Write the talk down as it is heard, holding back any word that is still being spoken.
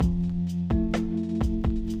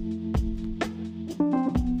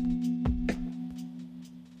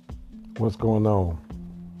What's going on?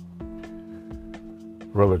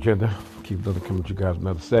 Real Agenda. Keep coming with you guys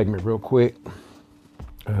another segment real quick.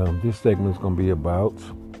 This segment is going to be about,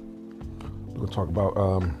 we're going to talk about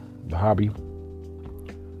the hobby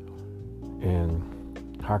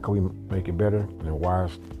and how can we make it better and why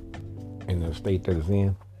it's in the state that it's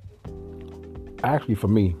in. Actually, for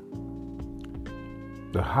me,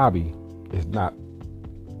 the hobby is not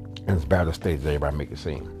in as bad a state as everybody make it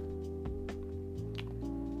seem.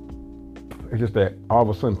 It's just that all of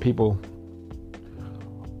a sudden people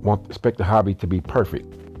expect the hobby to be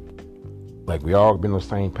perfect. Like we all been on the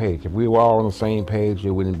same page. If we were all on the same page,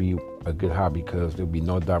 it wouldn't be a good hobby because there would be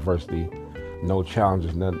no diversity, no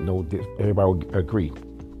challenges, everybody would agree.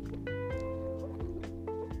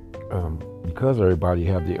 Because everybody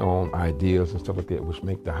have their own ideas and stuff like that, which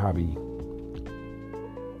make the hobby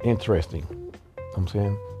interesting. You know what I'm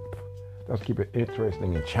saying? Let's keep it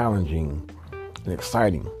interesting and challenging and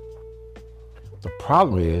exciting. The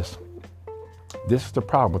problem is, this is the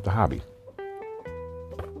problem with the hobby.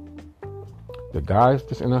 The guys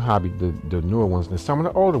that's in the hobby, the newer ones, and some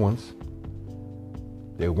of the older ones,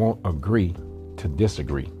 they won't agree to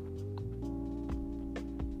disagree.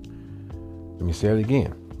 Let me say it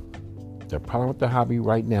again. The problem with the hobby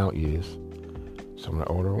right now is some of the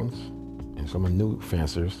older ones and some of the new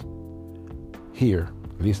fencers here,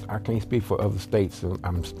 at least I can't speak for other states, so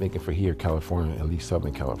I'm speaking for here, California, at least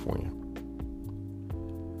Southern California.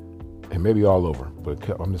 And maybe all over, but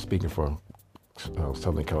I'm just speaking for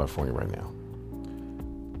Southern California right now.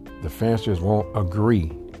 The fencers won't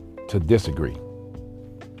agree to disagree.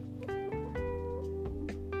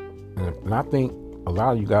 And I think a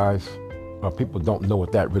lot of you guys, people don't know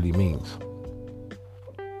what that really means.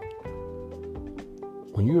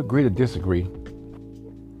 When you agree to disagree,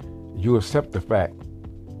 you accept the fact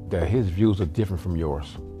that his views are different from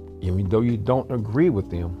yours. Even though you don't agree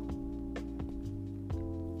with them,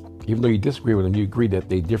 even though you disagree with him, you agree that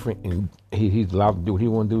they're different and he's allowed to do what he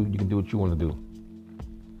want to do, you can do what you want to do.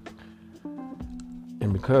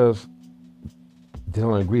 And because they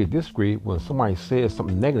don't agree to disagree, when somebody says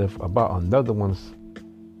something negative about another one's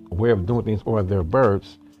way of doing things or their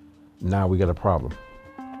birds, now we got a problem.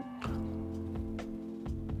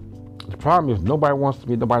 The problem is nobody wants to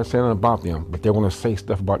be nobody saying nothing about them, but they want to say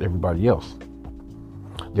stuff about everybody else.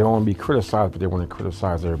 They don't want to be criticized, but they want to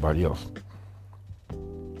criticize everybody else.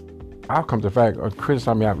 I'll come to the fact,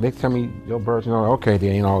 criticize me out. They tell me your birds, okay, they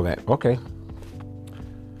ain't all that. Okay.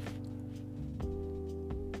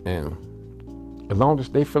 And as long as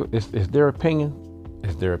they feel it's their opinion,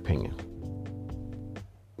 it's their opinion.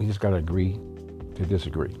 We just got to agree to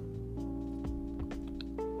disagree.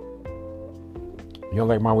 You don't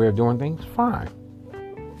like my way of doing things? Fine.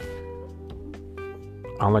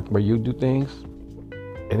 I don't like the way you do things.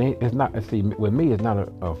 It's not, see, with me, it's not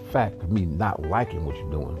a fact of me not liking what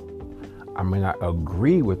you're doing. I may not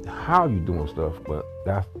agree with how you're doing stuff, but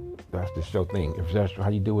that's just your thing. If that's how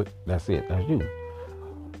you do it, that's it. That's you.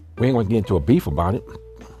 We ain't going to get into a beef about it.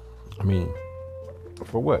 I mean,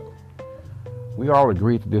 for what? We all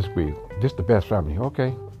agree to disagree. This is the best family.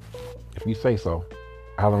 Okay. If you say so.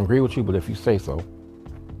 I don't agree with you, but if you say so.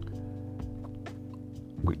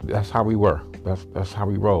 That's how we were. That's how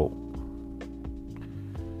we rolled.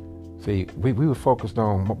 See, we were focused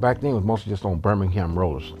on, back then it was mostly just on Birmingham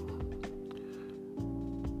rollers.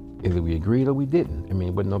 Either we agreed or we didn't. I mean,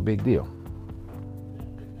 it wasn't no big deal.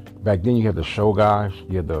 Back then you had the show guys,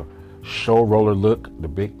 you had the show roller look, the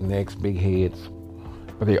big necks, big heads.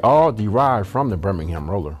 But they all derived from the Birmingham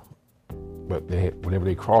roller. But whenever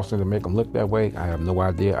they crossed in to make them look that way, I have no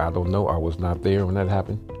idea. I don't know. I was not there when that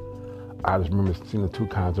happened. I just remember seeing the two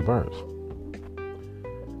kinds of birds.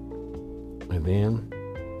 And then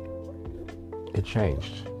it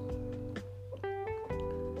changed.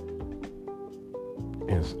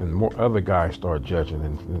 And more other guys started judging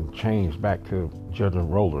and changed back to judging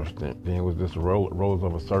rollers. Then it was just rollers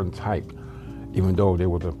of a certain type, even though they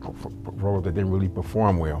were the rollers that didn't really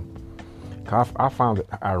perform well. I found it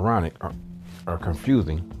ironic or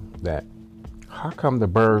confusing that how come the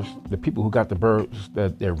people who got the birds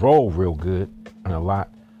that roll real good and a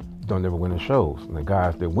lot don't ever win the shows, and the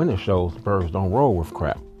guys that win the shows, the birds don't roll with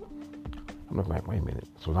crap. I'm looking like, wait a minute.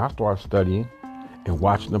 So I started studying and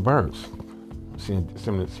watching the birds, seeing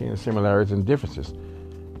similarities and differences,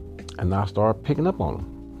 and I started picking up on them.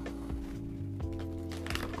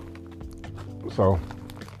 So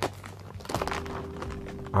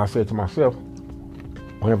I said to myself,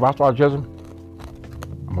 whenever I start judging,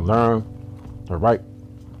 I'm gonna learn the right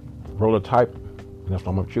roller type, and that's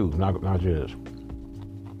what I'm gonna choose, not judge.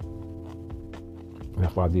 And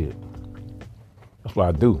that's what I did. That's what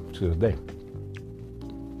I do to this day.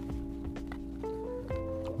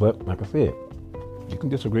 But like I said, you can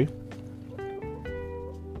disagree.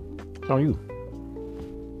 It's on you.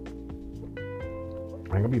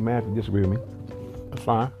 I ain't gonna be mad if you disagree with me. That's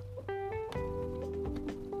fine.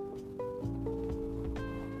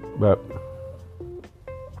 But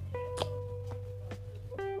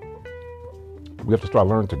we have to start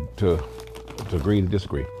learning to agree to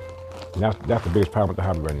disagree. And that's the biggest problem with the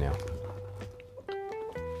hobby right now.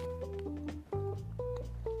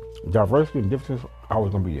 Diversity and differences are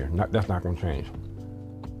always gonna be there. That's not gonna change.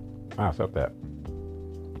 I accept that.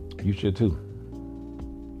 You should too.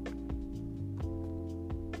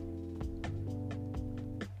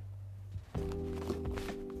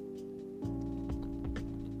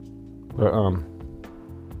 But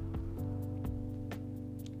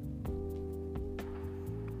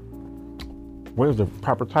what is the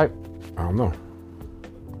proper type? I don't know.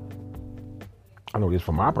 I know this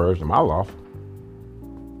from my birds and my loft.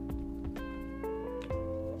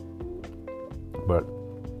 But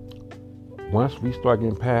once we start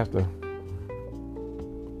getting past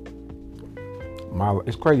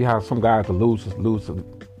it's crazy how some guys lose to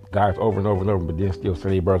guys over and over and over, but then still say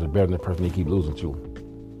their birds are better than the person they keep losing to.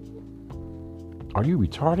 Are you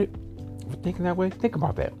retarded for thinking that way? Think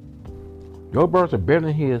about that. Your birds are better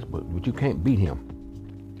than his, but you can't beat him.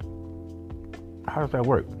 How does that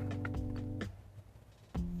work?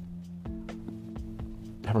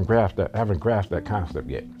 Haven't grasped that concept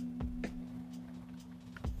yet.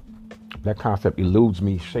 That concept eludes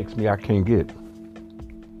me, shakes me, I can't get it.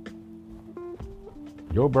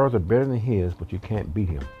 Your birds are better than his, but you can't beat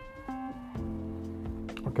him.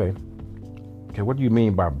 Okay, what do you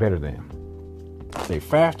mean by better than? Say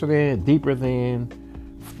faster than, deeper than,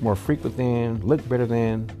 more frequent than, look better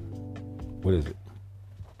than. What is it?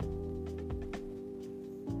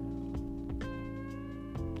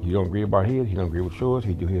 You don't agree about his, he don't agree with yours,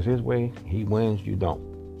 he do his way, he wins, you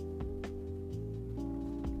don't.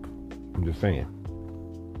 I'm just saying.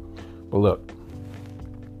 But look,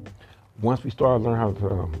 once we start learning how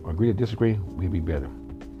to agree to disagree, we'll be better.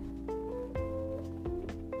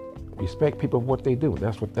 Respect people for what they do.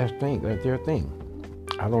 That's their thing.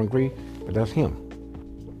 I don't agree, but that's him.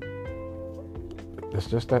 It's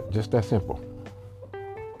just that simple.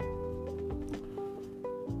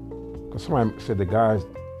 Because somebody said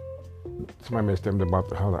somebody made a statement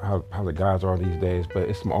about how the guys are these days, but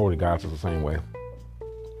it's some older guys that's the same way.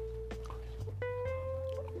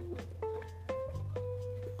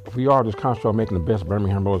 If we all just concentrate on making the best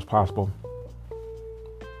Birmingham rollers possible,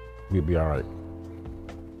 we'll be all right.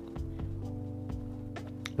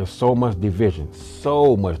 There's so much division,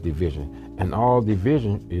 and all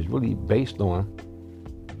division is really based on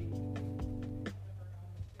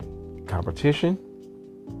competition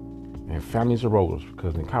and families of rollers.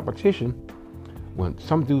 Because in competition, when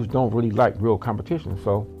some dudes don't really like real competition,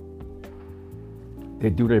 so they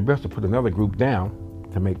do their best to put another group down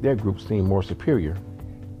to make their group seem more superior,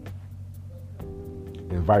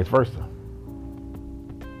 and vice versa.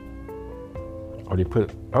 Or they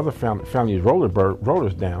put other families'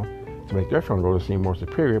 rollers down to make their family rollers seem more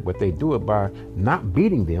superior, but they do it by not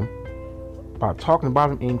beating them, by talking about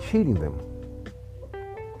them and cheating them.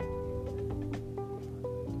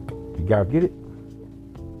 You gotta get it?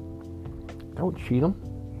 Don't cheat them,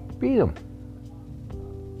 beat them.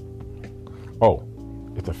 Oh,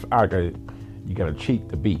 you gotta cheat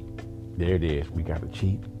the beat. There it is. We gotta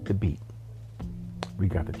cheat the beat. We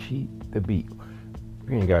gotta cheat the beat.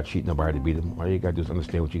 You ain't gotta cheat nobody to beat them. All you gotta do is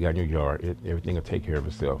understand what you got in your yard. Everything will take care of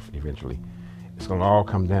itself eventually. It's gonna all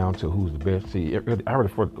come down to who's the best. See, I really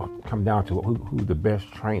thought it come down to who's the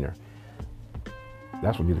best trainer.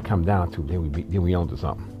 That's what we need to come down to. Then we on to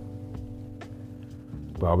something.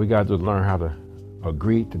 But all we gotta do is learn how to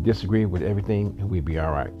agree to disagree with everything, and we'll be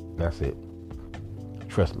all right. That's it.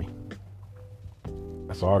 Trust me.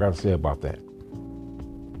 That's all I gotta say about that.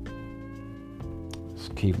 It's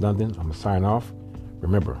Keith London. I'm gonna sign off.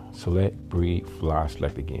 Remember, select, breed, fly,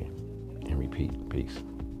 select again, and repeat. Peace.